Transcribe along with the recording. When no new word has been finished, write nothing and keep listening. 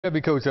Heavy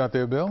coats out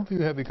there, Bill. A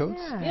few heavy coats.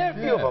 Yeah, a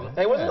few of them.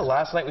 Hey, wasn't it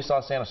last night we saw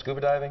Santa scuba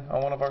diving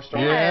on one of our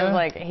stories? Yeah, it's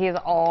like he's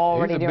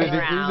already doing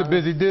rounds. He's a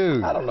busy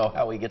dude. I don't know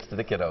how he gets to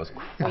the kiddos.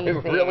 Crazy. I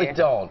really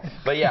don't.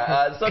 But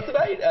yeah, so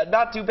tonight,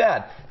 not too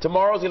bad.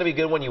 Tomorrow's going to be a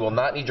good one. You will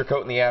not need your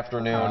coat in the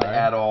afternoon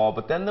at all.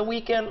 But then the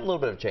weekend, a little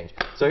bit of change.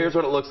 So here's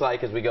what it looks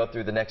like as we go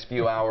through the next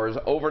few hours.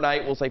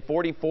 Overnight, we'll say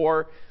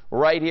 44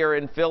 right here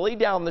in Philly.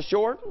 Down the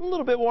shore, a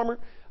little bit warmer.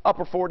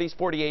 Upper 40s,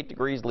 48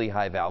 degrees.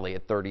 Lehigh Valley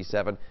at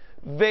 37.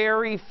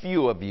 Very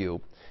few of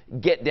you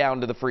get down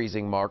to the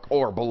freezing mark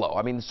or below.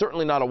 I mean,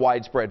 certainly not a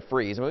widespread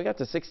freeze. I mean, we got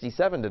to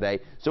 67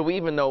 today, so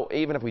even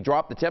if we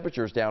drop the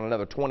temperatures down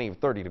another 20 or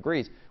 30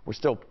 degrees, we're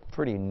still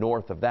pretty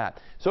north of that.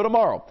 So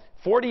tomorrow,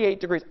 48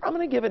 degrees. I'm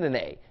going to give it an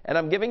A, and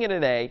I'm giving it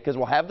an A because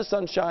we'll have the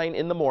sunshine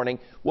in the morning.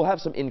 We'll have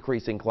some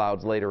increasing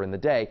clouds later in the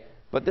day,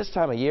 but this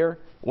time of year,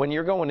 when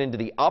you're going into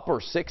the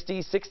upper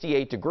 60s,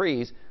 68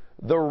 degrees,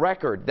 the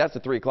record, that's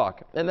at 3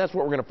 o'clock, and that's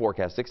what we're going to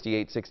forecast,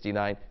 68,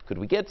 69. Could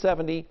we get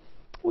 70?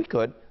 We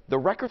could. The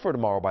record for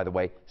tomorrow, by the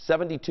way,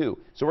 72.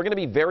 So we're going to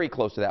be very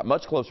close to that,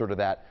 much closer to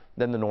that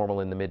than the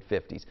normal in the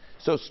mid-50s.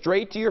 So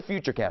straight to your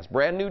futurecast.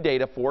 Brand new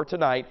data for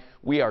tonight.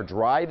 We are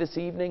dry this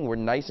evening. We're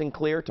nice and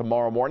clear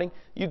tomorrow morning.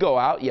 You go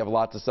out, you have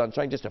lots of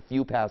sunshine, just a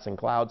few passing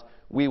clouds.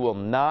 We will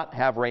not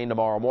have rain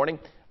tomorrow morning.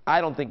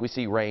 I don't think we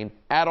see rain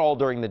at all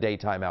during the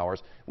daytime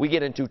hours. We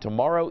get into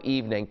tomorrow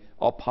evening.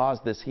 I'll pause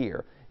this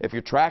here. If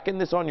you're tracking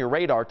this on your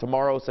radar,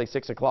 tomorrow, say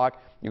 6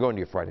 o'clock, you're going to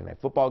your Friday night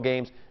football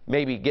games,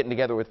 maybe getting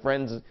together with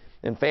friends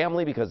and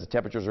family because the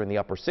temperatures are in the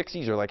upper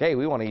 60s. You're like, hey,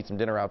 we want to eat some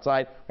dinner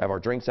outside, have our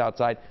drinks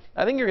outside.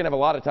 I think you're going to have a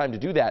lot of time to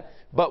do that,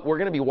 but we're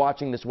going to be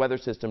watching this weather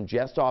system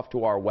just off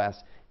to our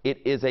west. It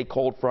is a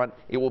cold front.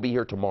 It will be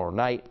here tomorrow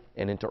night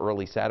and into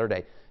early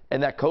Saturday.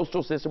 And that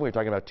coastal system, we were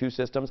talking about 2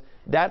 systems,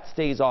 that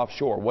stays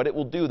offshore. What it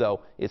will do, though,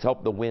 is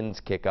help the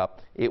winds kick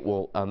up. It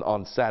will,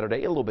 on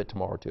Saturday, a little bit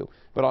tomorrow, too,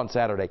 but on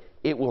Saturday,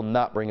 it will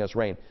not bring us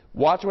rain.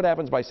 Watch what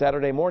happens by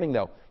Saturday morning,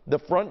 though. The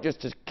front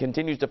just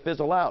continues to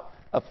fizzle out.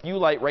 A few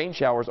light rain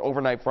showers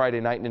overnight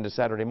Friday night and into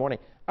Saturday morning.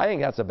 I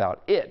think that's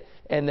about it.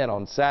 And then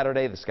on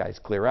Saturday, the skies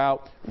clear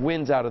out,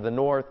 winds out of the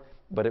north,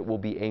 but it will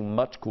be a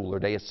much cooler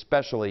day,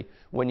 especially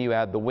when you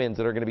add the winds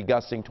that are going to be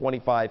gusting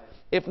 25,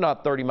 if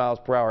not 30 miles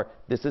per hour.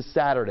 This is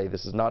Saturday.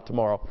 This is not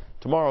tomorrow.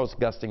 Tomorrow's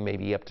gusting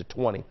maybe up to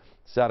 20.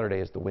 Saturday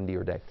is the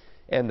windier day.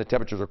 And the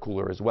temperatures are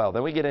cooler as well.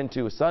 Then we get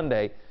into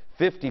Sunday,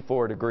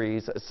 54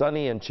 degrees,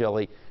 sunny and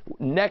chilly.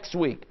 Next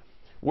week,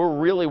 we're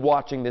really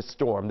watching this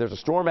storm. There's a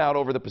storm out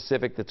over the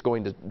Pacific that's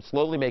going to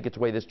slowly make its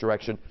way this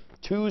direction.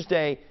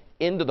 Tuesday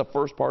into the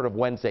first part of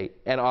Wednesday,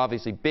 and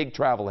obviously big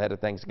travel ahead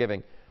of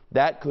Thanksgiving.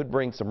 That could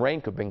bring some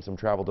rain, could bring some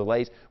travel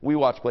delays. We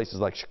watch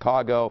places like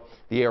Chicago,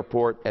 the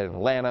airport, and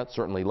Atlanta,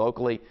 certainly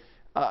locally,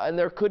 and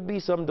there could be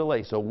some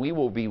delay. So we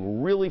will be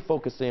really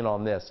focusing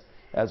on this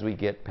as we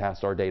get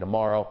past our day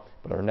tomorrow,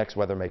 but our next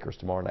weather makers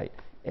tomorrow night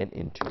and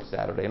into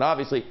Saturday. And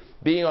obviously,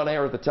 being on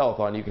air at the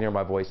telethon, you can hear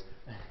my voice.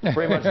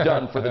 Pretty much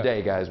done for the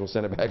day, guys. We'll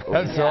send it back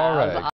over. That's all right.